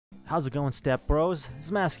How's it going, Step Bros?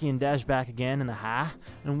 It's Maski and Desj back again in the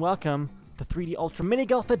and welcome to 3D Ultra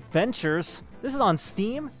Minigolf Adventures. This is on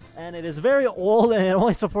Steam, and it is very old, and it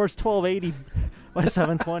only supports 1280 by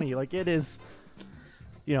 720. Like, it is,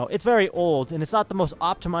 you know, it's very old, and it's not the most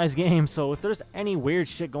optimized game, so if there's any weird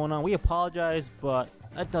shit going on, we apologize, but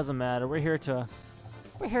that doesn't matter. We're here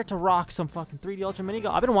to rock some fucking 3D Ultra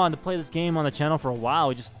Minigolf. I've been wanting to play this game on the channel for a while.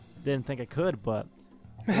 We just didn't think I could, but...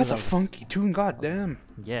 Man, that's a funky tune, goddamn.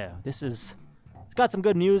 Yeah, this is... It's got some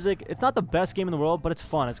good music. It's not the best game in the world, but it's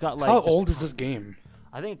fun. It's got like... How old is this game?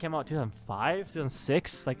 I think it came out 2005,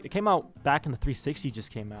 2006. Like, it came out back in the 360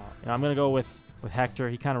 just came out. And I'm going to go with Hector.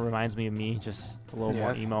 He kind of reminds me of me, just a little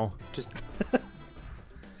more emo. Just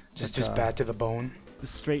bad to the bone.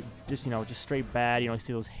 Just straight bad. You know, you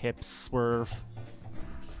see those hips swerve.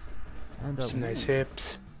 And, some nice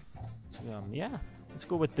hips. So, yeah, let's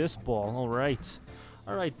go with this ball. All right.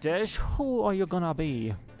 All right, Desj, who are you gonna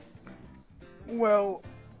be? Well,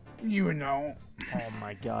 you know. Oh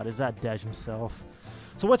my god, is that Desj himself?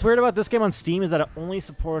 So what's weird about this game on Steam is that it only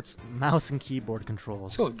supports mouse and keyboard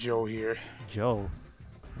controls. Still Joe here. Joe.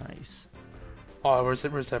 Nice. Oh, where's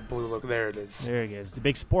that blue look? There it is. There he is. The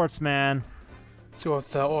big sportsman. So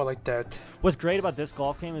it's, oh, I like that. What's great about this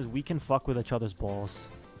golf game is we can fuck with each other's balls.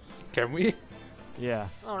 Can we? Yeah.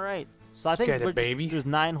 All right. So I think there's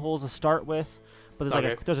 9 holes to start with, but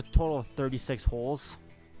there's there's a total of 36 holes.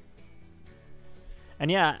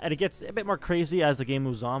 And yeah, and it gets a bit more crazy as the game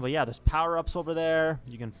moves on. But yeah, there's power-ups over there.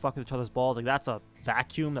 You can fuck with each other's balls. Like, that's a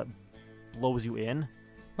vacuum that blows you in.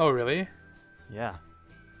 Oh, really? Yeah.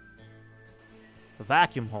 The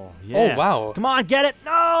vacuum hole. Yeah. Oh, wow. Come on, get it.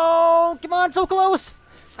 No! Come on, so close.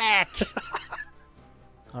 Fuck.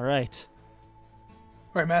 All right.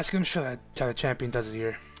 Alright, Mask, I'm sure how the champion does it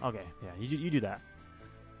here. Okay, yeah, you do that.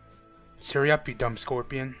 Just hurry up, you dumb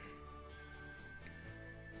scorpion.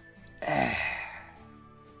 A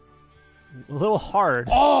little hard.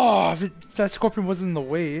 Oh, if that scorpion wasn't in the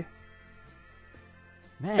way.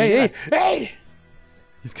 Man, Hey!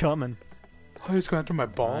 He's coming. Oh, he's going after my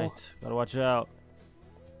ball. Right, gotta watch out.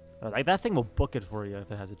 Like, that thing will book it for you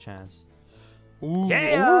if it has a chance. Ooh,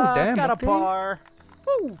 yeah, ooh, damn, got a par.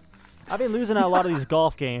 Woo! I've been losing at a lot of these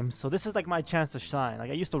golf games, so this is like my chance to shine. Like,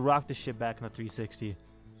 I used to rock this shit back in the 360.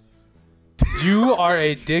 You are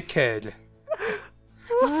a dickhead.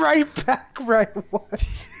 Right back, right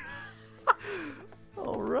what?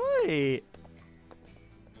 All right.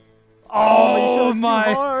 Oh, you shot my!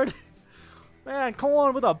 Too hard. Man,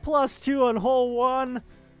 Colin with a +2 on hole 1.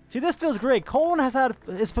 See, this feels great. Colin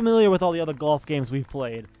is familiar with all the other golf games we've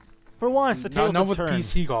played. For one, it's the Tales not of with Turn.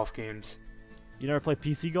 PC golf games. You never played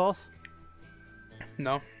PC golf?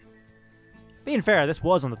 No. Being fair, this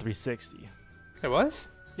was on the 360. It was?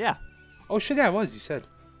 Yeah. Oh shit, yeah, it was, you said.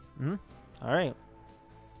 Mm-hmm. Alright.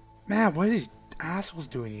 Man, what are these assholes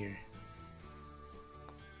doing here?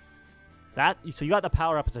 So you got the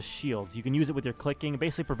power up as a shield. You can use it with your clicking. It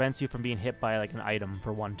basically prevents you from being hit by like an item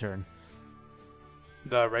for one turn.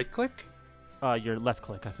 The right click? Your left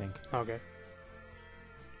click, I think. Okay.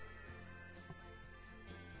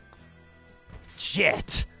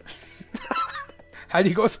 Shit! How do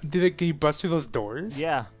you go? Can you bust through those doors?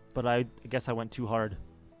 Yeah, but I guess I went too hard.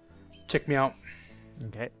 Check me out.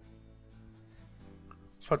 Okay.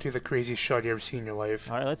 It's about to be the craziest shot you ever seen in your life.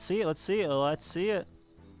 All right, let's see it. Let's see it. Let's see it.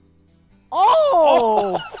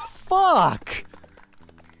 Oh, fuck!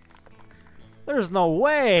 There's no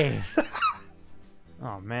way.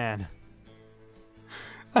 Oh man.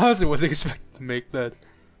 I wasn't expecting to make that.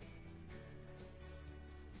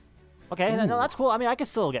 Okay, no, that's cool. I mean, I can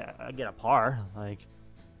still get a par. Like,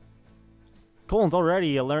 Colin's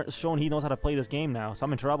already shown he knows how to play this game now, so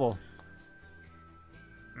I'm in trouble.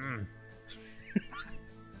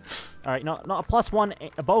 All right, no, a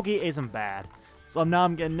 +1, a bogey isn't bad. So now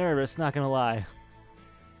I'm getting nervous. Not gonna lie.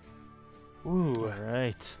 Ooh. All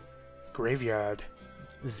right. Graveyard.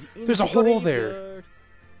 There's a hole there.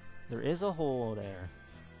 There is a hole there.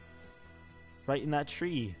 Right in that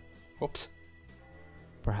tree. Whoops.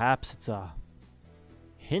 Perhaps it's a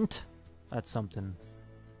hint at something.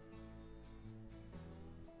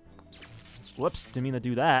 Whoops, didn't mean to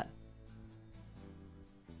do that.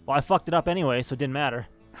 Well, I fucked it up anyway, so it didn't matter.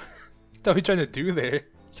 What are you trying to do there?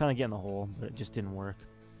 I was trying to get in the hole, but it just didn't work.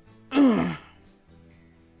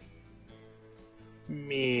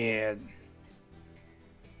 Man.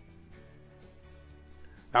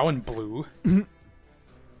 That one blew.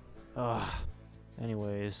 Ugh.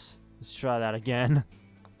 Anyways, let's try that again.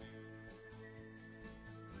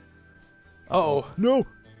 Uh-oh. No!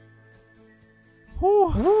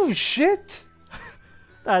 Ooh, shit!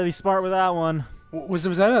 Gotta be smart with that one. Was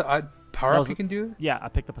that a power up you can do? Yeah, I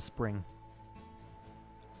picked up a spring.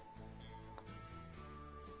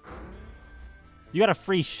 You got a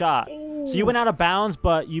free shot. Ooh. So you went out of bounds,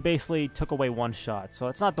 but you basically took away one shot. So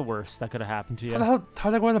it's not the worst that could have happened to you. How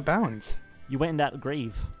did I go out of bounds? You went in that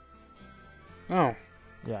grave. Oh.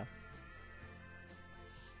 Yeah.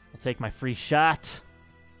 I'll take my free shot.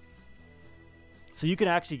 So you can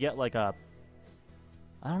actually get like a...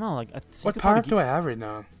 I don't know, like... What power up do I have right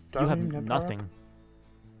now? You have nothing.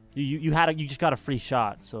 You just got a free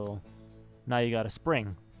shot, so now you got a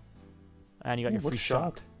spring. And you got your free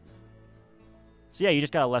shot. So yeah, you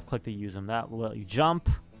just gotta left click to use them. That will let you jump.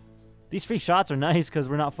 These free shots are nice because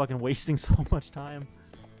we're not fucking wasting so much time.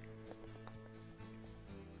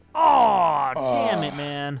 Oh, damn it,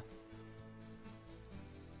 man.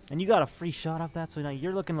 And you got a free shot off that, so now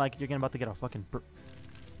you're looking like you're about to get a fucking...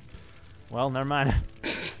 Well, never mind.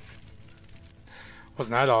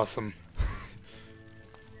 Wasn't that awesome?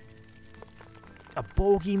 A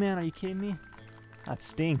bogey, man? Are you kidding me? That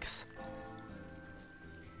stinks.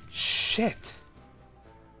 Shit.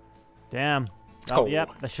 Damn. Let's go. Yep,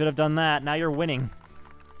 I should have done that. Now you're winning.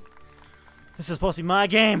 This is supposed to be my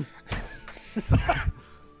game.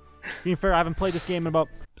 Being fair, I haven't played this game in about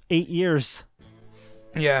 8 years.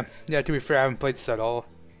 Yeah, to be fair, I haven't played this at all.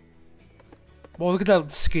 Well, look at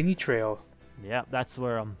that skinny trail. Yeah, that's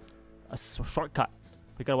where a shortcut.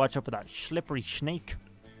 We gotta watch out for that slippery snake.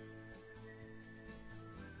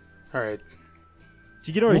 Alright. So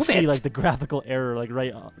you can already see like the graphical error like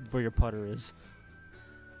right where your putter is.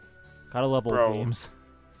 Gotta love old games.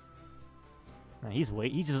 Man, he's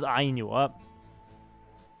just eyeing you up.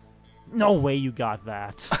 No way you got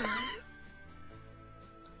that.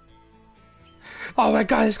 Oh my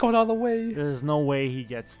god, it's going all the way. There's no way he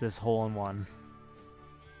gets this hole in one.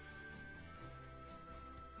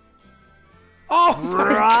 Oh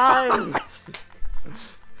right!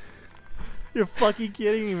 You're fucking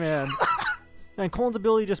kidding me, man. Man, Colin's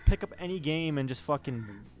ability to just pick up any game and just fucking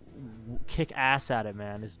kick ass at it,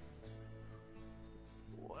 man, is...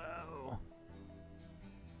 Whoa.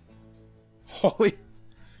 Holy...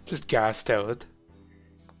 Just gassed out.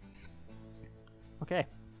 Okay.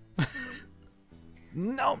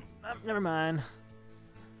 No, never mind.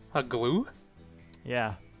 A glue?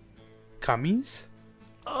 Yeah. Cummies?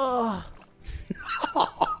 Ugh.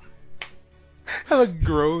 That look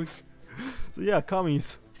gross. So yeah,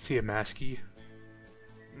 cummies. See a Maski?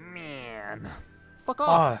 Man. Fuck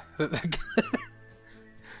off.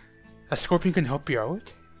 A scorpion can help you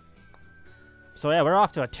out? So yeah, we're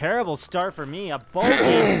off to a terrible start for me. A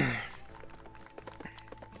bogey.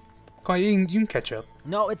 Come on, you can catch up.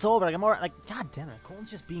 No, it's over. Like, I'm alright. Like, god damn it. Colton's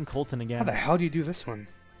just being Colton again. How the hell do you do this one?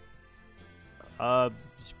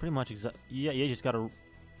 It's pretty much yeah, you just gotta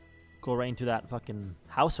go right into that fucking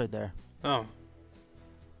house right there. Oh.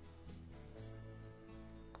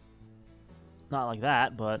 Not like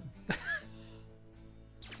that, but...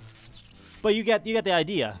 But you get the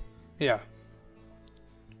idea. Yeah.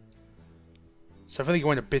 So I feel like you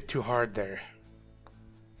went a bit too hard there.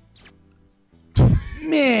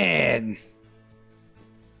 Man!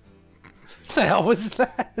 What the hell was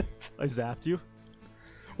that? I zapped you.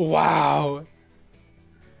 Wow.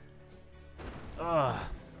 Ugh.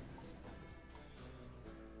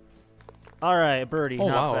 Alright, birdie. Oh,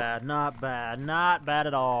 not wow. bad. Not bad. Not bad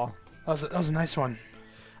at all. That was a nice one.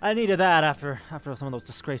 I needed that after some of those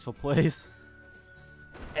disgraceful plays.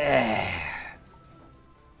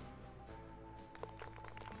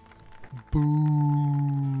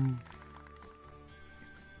 Boo.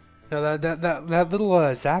 No, that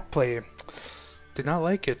little zap play did not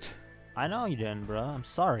like it. I know you didn't, bro. I'm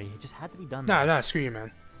sorry. It just had to be done. Nah, screw you,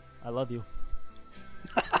 man. I love you.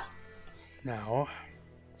 Now,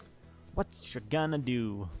 what you gonna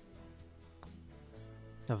do?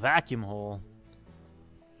 The vacuum hole.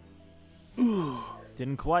 ooh,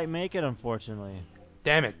 Didn't quite make it, unfortunately.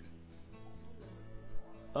 damn it.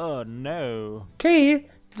 Oh no. Okay,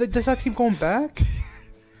 does that keep going back?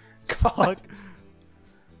 Fuck.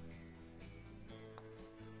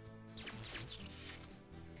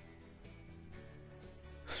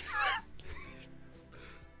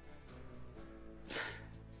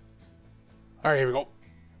 Alright, here we go.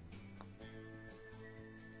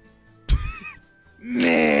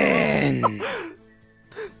 Man!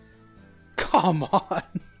 Come on!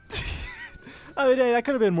 I mean, hey, that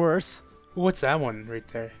could have been worse. What's that one right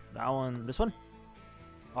there? That one, this one?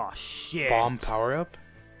 Oh shit. Bomb power up?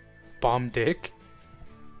 Bomb dick?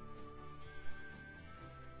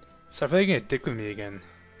 So I feel like you're gonna dick with me again.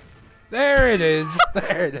 There it is!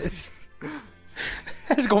 There it is!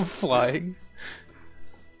 It's going flying.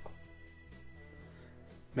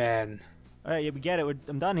 Man. Alright, yeah, we get it.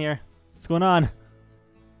 I'm done here. What's going on? Am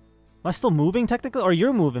I still moving technically? Or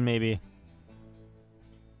you're moving maybe?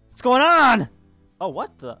 What's going on? Oh,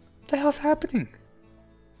 what the? What the hell's happening?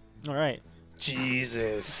 Alright.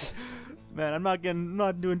 Jesus. Man, I'm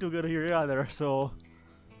not doing too good here either, so...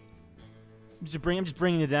 I'm just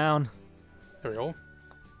bringing you down. There we go.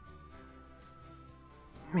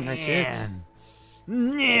 Ooh, nice hit.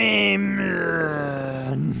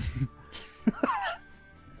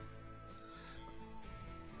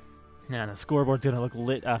 Man, the scoreboard's gonna look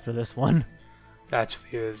lit after this one. It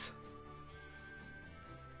actually is.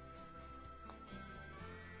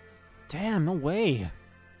 Damn, no way.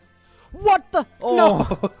 What the? Oh!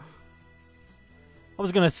 No. I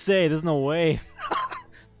was gonna say, there's no way.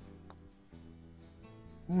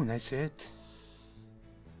 Ooh, nice hit.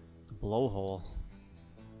 Blowhole.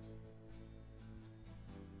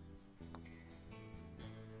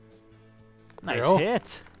 Nice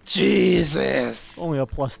hit. Jesus. Only a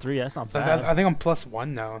 +3. That's not bad. I think I'm +1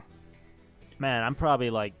 now. Man, I'm probably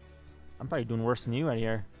doing worse than you right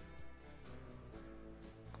here.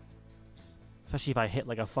 Especially if I hit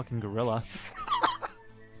like a fucking gorilla.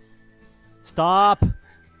 Stop! What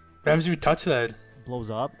happens if you touch that? Blows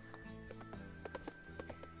up.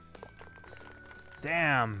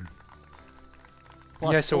 Damn.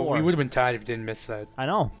 Yeah, so +4. we would have been tied if you didn't miss that. I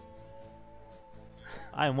know.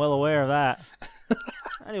 I am well aware of that.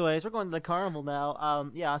 Anyways, we're going to the carnival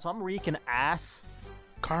now. Yeah, so I'm wreaking ass.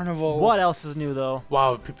 Carnival. What else is new though?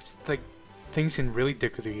 Wow, like things can really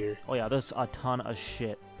dick with you here. Oh yeah, there's a ton of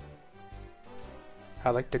shit.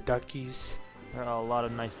 I like the duckies. There are a lot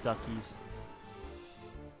of nice duckies.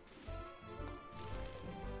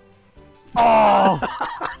 Oh!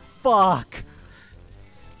 Fuck!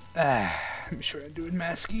 I'm sure I do it,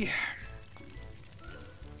 Maski.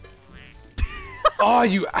 Oh,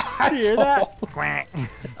 you asshole! You hear that? Quack.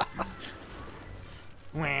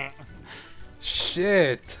 Quack.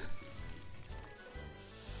 Shit.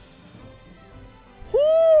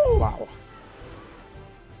 Woo! Wow.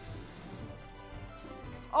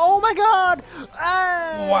 Oh my god!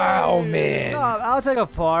 Hey! Wow, man. Oh, I'll take a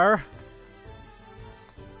par.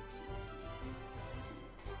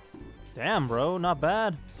 Damn, bro, not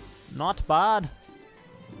bad. Not bad.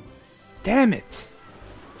 Damn it.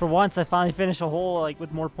 For once, I finally finished a hole like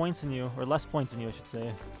with more points than you, or less points than you, I should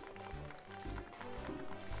say.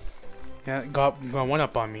 Yeah, got one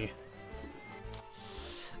up on me.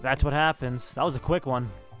 That's what happens. That was a quick one.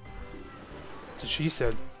 That's what she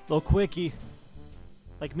said. Little quickie.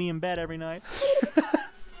 Like me in bed every night.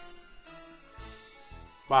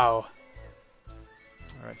 Wow.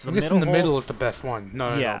 Alright, so I guess in the middle is the best one.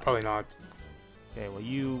 No, Yeah. no, probably not. Okay, well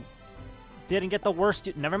you didn't get the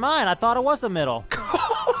worst. Never mind, I thought it was the middle.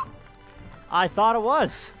 I thought it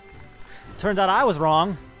was. Turns out I was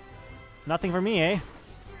wrong. Nothing for me, eh?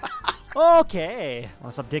 Okay.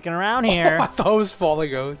 Wanna stop dicking around here. Oh, I thought it was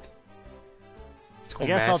falling out. I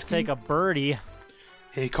guess I'll take a birdie.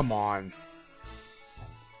 Hey, come on.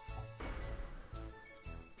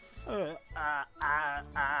 Now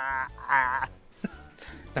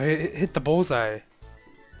hit the bullseye.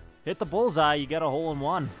 Hit the bullseye, you get a hole in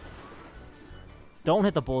one. Don't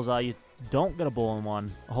hit the bullseye, you don't get a hole in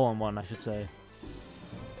one. A hole in one, I should say.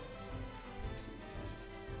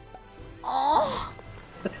 Oh!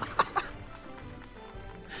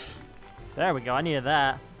 There we go, I needed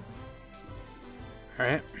that.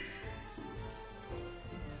 Alright.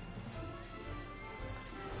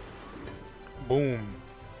 Boom.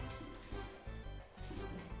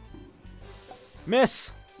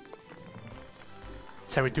 Miss!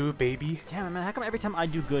 That's how we do it, baby. Damn it, man, how come every time I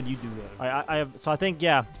do good, you do good? I have, so I think,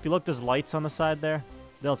 yeah, if you look, there's lights on the side there.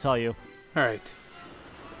 They'll tell you. Alright.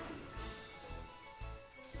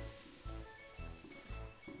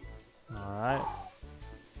 Alright.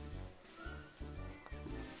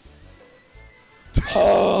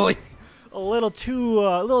 Holy! A little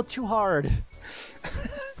too hard.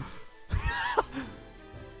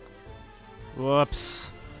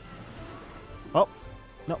 Whoops. Oh.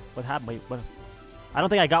 No, what happened? Wait, what? I don't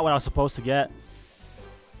think I got what I was supposed to get.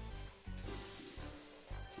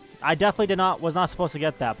 I definitely was not supposed to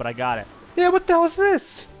get that, but I got it. Yeah, what the hell is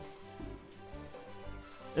this?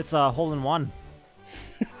 It's a hole-in-one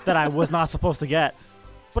that I was not supposed to get,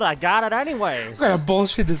 but I got it anyways. What kind of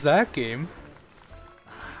bullshit is that game?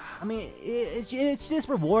 I mean, it's just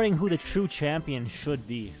rewarding who the true champion should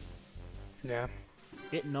be. Yeah.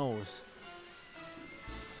 It knows.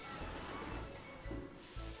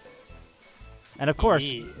 And of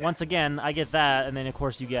course, once again, I get that, and then of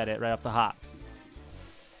course you get it right off the hop.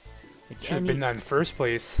 Should have been that in first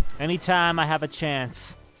place. Anytime I have a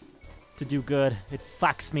chance to do good, it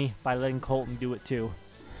fucks me by letting Colton do it too.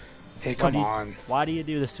 Hey, come on. Why do you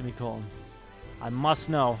do this to me, Colton? I must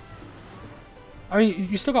know. I mean,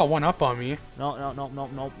 you still got one up on me.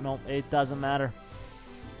 No. It doesn't matter.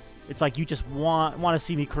 It's like you just want to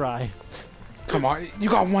see me cry. Come on, you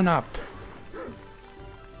got one up.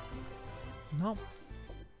 No.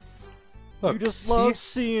 Look, You just love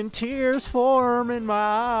seeing tears form in my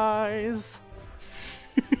eyes.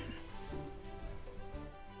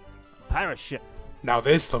 Pirate ship. Now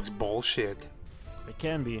this looks bullshit. It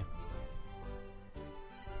can be.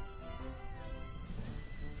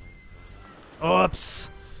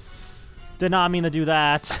 Oops. Did not mean to do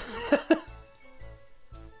that.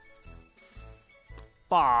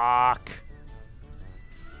 Fuck.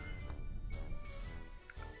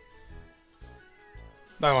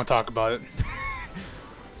 I don't want to talk about it.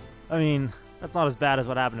 I mean, that's not as bad as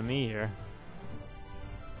what happened to me here.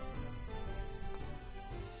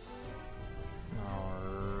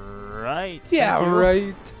 Alright. Yeah,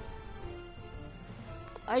 right.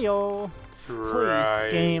 Ayo. Please,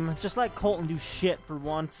 Right. game, just let Colton do shit for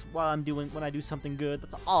once while when I do something good.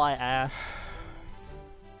 That's all I ask.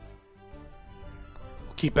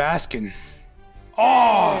 Keep asking.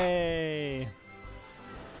 Oh! Hey.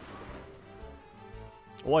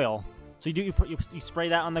 Oil. So you spray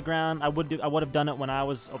that on the ground. I would have done it when I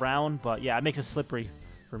was around, but yeah, it makes it slippery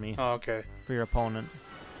for me. Oh, okay. For your opponent.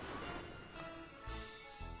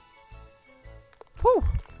 Whew.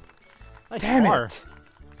 Nice Damn bar. it!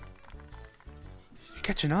 You're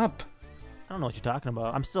catching up. I don't know what you're talking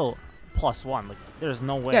about. I'm still +1. Like, there's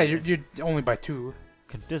no way. Yeah, you're only by 2.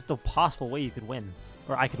 There's no possible way you could win,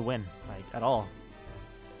 or I could win, like at all.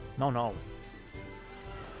 No.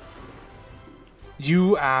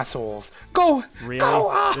 You assholes. Go! Really? Go!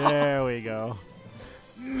 Ah! There we go.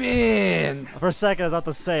 Man! For a second, I was about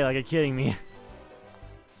to say, like, you're kidding me.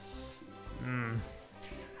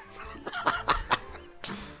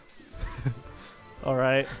 All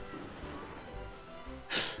right.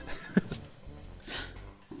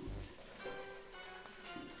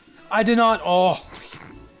 I did not. Oh.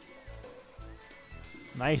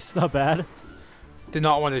 Nice, not bad. Did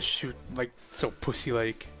not want to shoot like so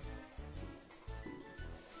pussy-like.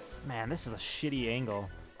 Man, this is a shitty angle.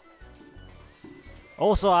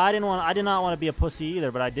 Also, I did not want to be a pussy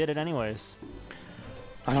either, but I did it anyways.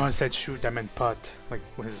 I know I said shoot, I meant putt. Like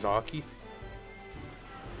with Zaki.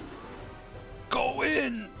 Go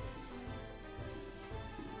in!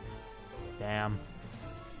 Damn.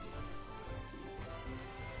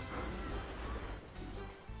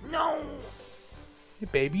 No! Hey,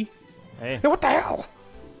 baby. Hey, Hey, what the hell?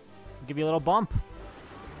 give you a little bump.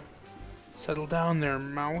 Settle down there,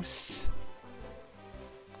 mouse.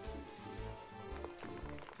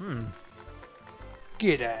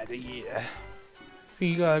 Get out of here.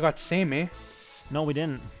 You got the same, eh? No, we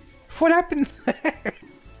didn't. What happened there?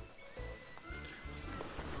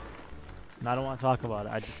 No, I don't want to talk about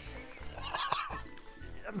it.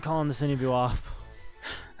 I'm calling this interview off.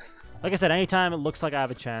 Like I said, anytime it looks like I have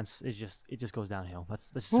a chance, it just goes downhill.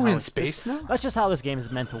 We're in space now? That's just how this game is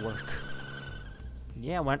meant to work.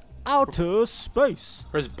 Yeah, it went outer space.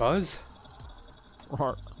 Where's Buzz?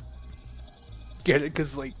 Or Get it?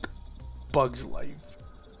 Cause like Bug's Life.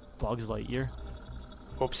 Bugs Lightyear.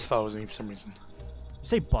 Oops, thought it was me for some reason. You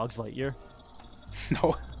say Bugs Lightyear?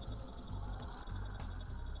 No.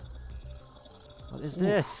 What is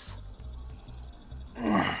this?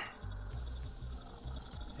 Hey.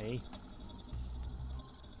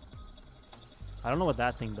 I don't know what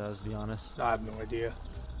that thing does, to be honest. I have no idea.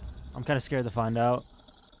 I'm kind of scared to find out.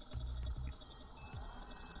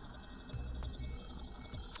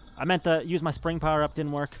 I meant to use my spring power up,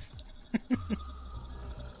 didn't work.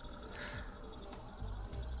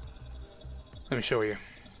 Let me show you.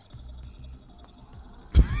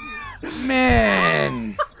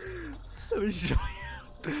 Man! Let me show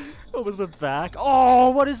you. Almost went back.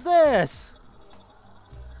 Oh, what is this?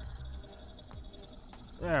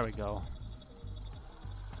 There we go.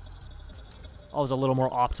 Oh, it was a little more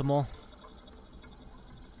optimal.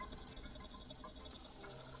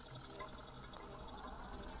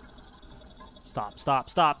 Stop, stop,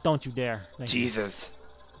 stop. Don't you dare. Thank you. Jesus.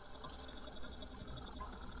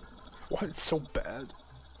 Why it's so bad?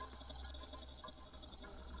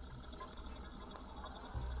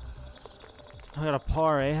 I got a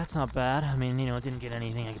par, eh? That's not bad. I mean, you know, it didn't get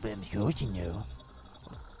anything I could blame the coach, you know.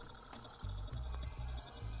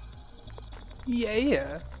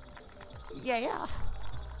 Yeah. Yeah.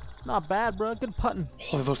 Not bad, bro. Good putting.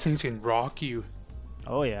 Oh, those things can rock you.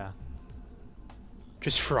 Oh, yeah.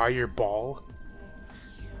 Just fry your ball.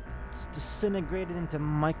 It's disintegrated into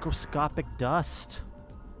microscopic dust.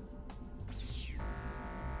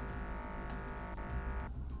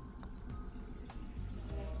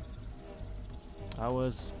 That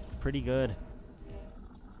was pretty good.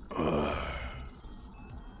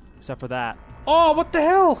 Except for that. Oh, what the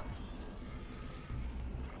hell?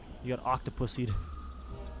 You got octopussied.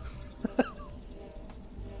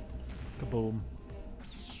 Kaboom.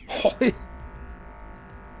 Holy.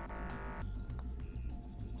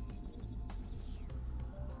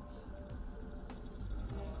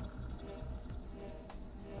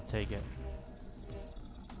 I'll take it.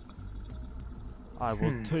 I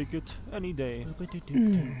will take it any day.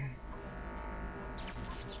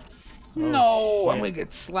 No, shit. I'm gonna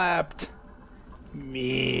get slapped.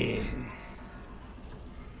 Man.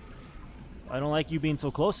 I don't like you being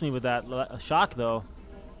so close to me with that shock, though.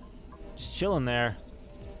 Just chilling there.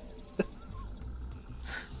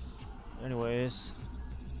 Anyways.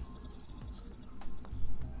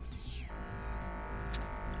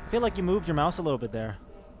 I feel like you moved your mouse a little bit there.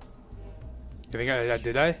 You think I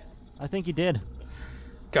did I? I think you did.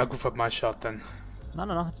 Gotta goof up my shot then. No,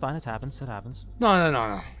 no, no. It's fine. It happens. It happens. No, no,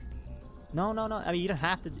 no, no. No, no, no. I mean, you don't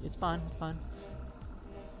have to. It's fine. It's fine.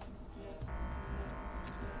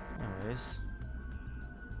 Anyways.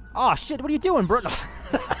 Oh, shit. What are you doing, bro?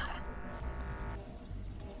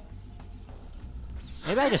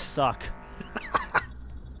 Maybe I just suck.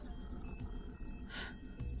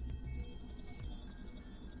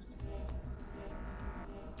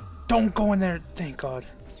 Don't go in there. Thank God.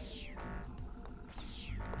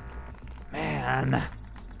 Man.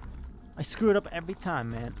 I screw it up every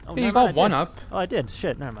time, man. Oh, Hey, you never mind, got one I did. up. Oh, I did.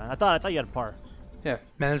 Shit, never mind. I thought you had a par. Yeah,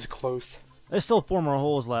 man, it's close. There's still 4 more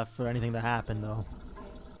holes left for anything to happen, though.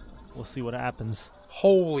 We'll see what happens.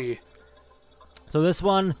 Holy. So this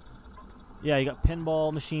one, yeah, you got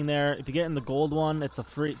pinball machine there. If you get in the gold one, it's a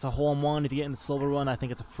hole-in-one. If you get in the silver one, I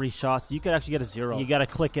think it's a free shot. So you could actually get a 0. You gotta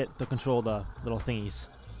click it to control the little thingies,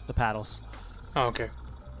 the paddles. Oh, okay.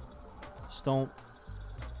 Just don't.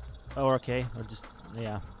 Oh, okay. Or just,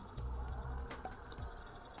 yeah.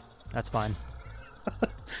 That's fine.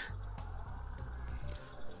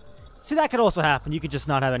 See, that could also happen. You could just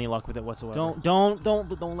not have any luck with it whatsoever. Don't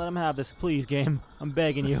let him have this, please, game. I'm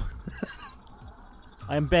begging you.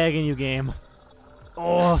 I'm begging you, game.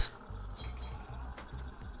 Oh.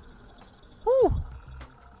 Whew.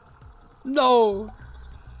 No.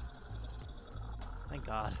 Thank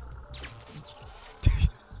God.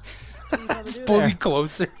 It's pulled me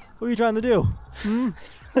closer. What are you trying to do?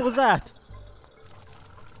 What was that?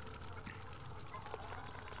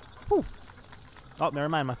 Whew. Oh, never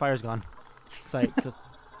mind. My fire's gone. Cause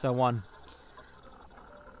I won.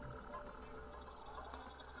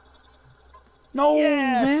 No,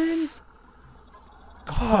 Yes!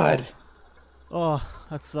 man. God. Oh,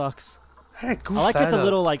 that sucks. I I like it's a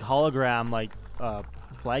little like hologram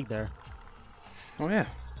flag there. Oh yeah.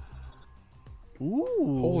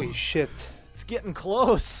 Ooh. Holy shit. It's getting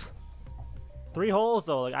close. 3 holes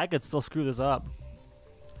though. Like I could still screw this up.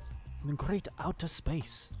 In great outer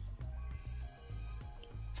space.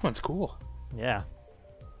 This one's cool. Yeah.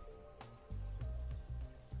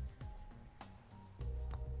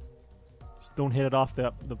 Just don't hit it off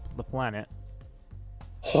the planet.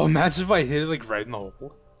 Oh, imagine if I hit it like right in the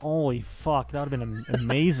hole. Holy fuck, that would have been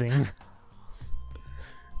amazing.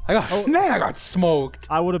 I got smoked.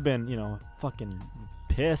 I would have been, fucking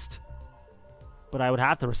pissed. But I would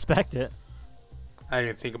have to respect it. I didn't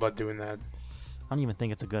even think about doing that. I don't even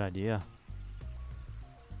think it's a good idea.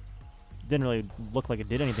 Didn't really look like it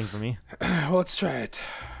did anything for me. Well, let's try it.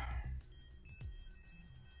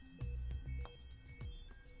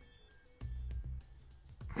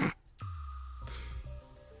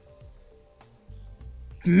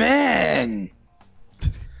 Man!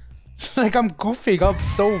 Like I'm goofing up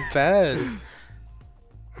so bad.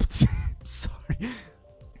 Sorry.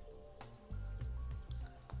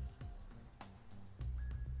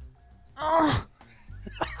 Oh.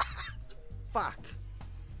 Fuck.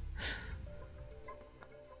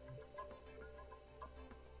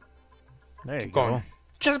 There you Keep go. going.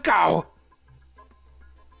 Just go!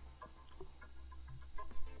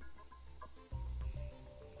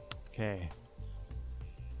 Okay.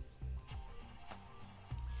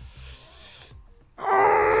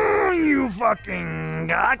 Oh, you fucking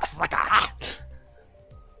cocksucker!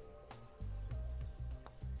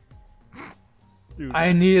 Dude,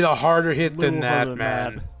 I need a harder hit little than harder that,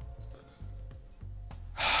 man. that.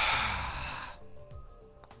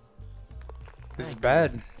 This is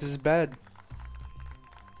bad. This is bad.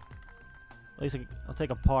 At least I'll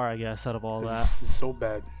take a par, I guess, out of all that. This is so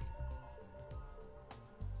bad.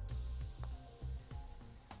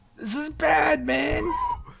 This is bad, man.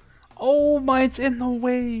 Oh, mine's in the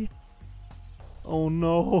way. Oh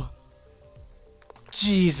no.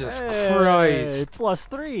 Jesus Hey, Christ.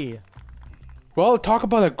 +3. Well, talk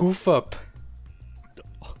about a goof up.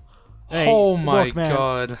 Hey, oh my look, man,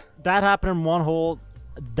 god. that happened in one hole.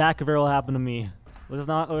 That could very well happen to me. Let's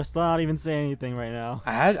not even say anything right now.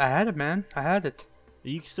 I had it, man. I had it.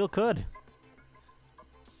 You still could.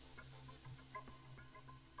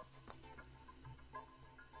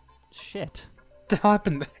 Shit. What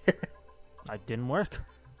happened there? That didn't work.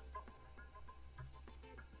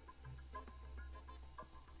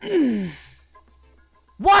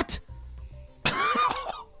 What?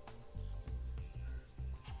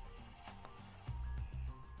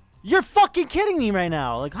 You're fucking kidding me right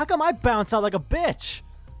now. Like, how come I bounce out like a bitch?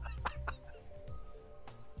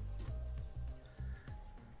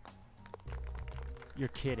 You're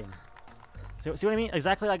kidding. See what I mean?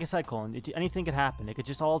 Exactly like I said, Colin. Anything could happen. It could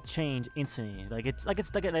just all change instantly. Like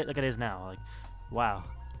it is now. Like, wow.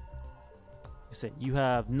 You say you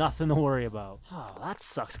have nothing to worry about. Oh, that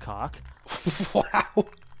sucks, cock. Wow.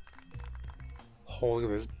 Holy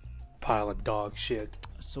this pile of dog shit.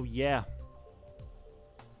 So yeah,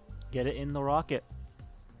 get it in the rocket.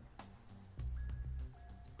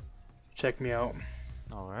 Check me out.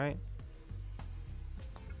 All right.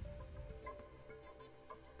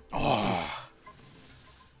 Oh.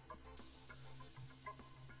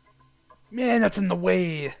 Man, that's in the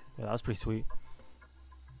way. Yeah, that was pretty sweet.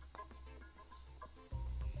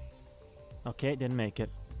 Okay, didn't make it.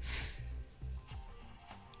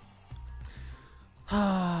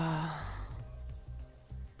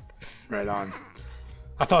 Right on.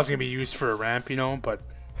 I thought it was gonna be used for a ramp, you know, but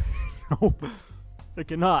No, it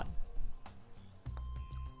cannot.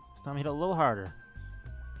 This time hit it a little harder.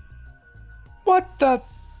 what the?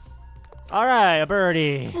 All right, a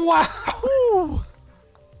birdie. Wow. Woo.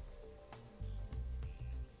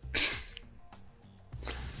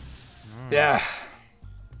 Yeah.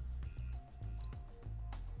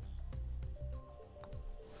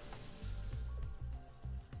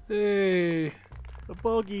 Hey. A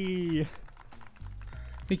bogey.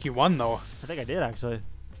 I think you won though. I think I did actually.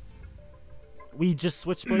 We just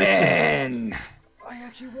switched places. Man. I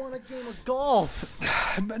actually won a game of golf.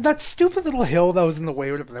 That stupid little hill that was in the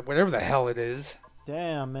way, whatever the hell it is.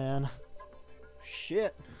 Damn, man.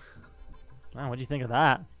 Shit. Man, what'd you think of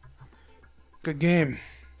that? Good game.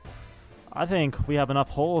 I think we have enough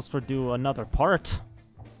holes for do another part.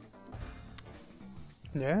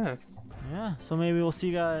 Yeah. Yeah, so maybe we'll see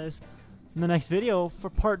you guys in the next video for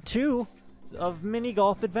part 2 of Mini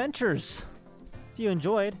Golf Adventures. If you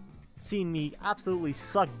enjoyed seeing me absolutely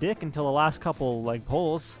suck dick until the last couple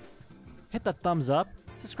holes, hit the thumbs up,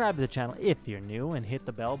 subscribe to the channel if you're new, and hit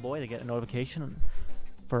the bell boy to get a notification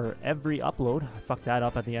for every upload. I fucked that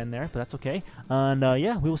up at the end there, but that's okay. And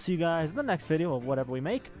yeah, we will see you guys in the next video of whatever we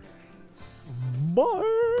make.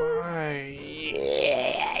 Bye! Bye.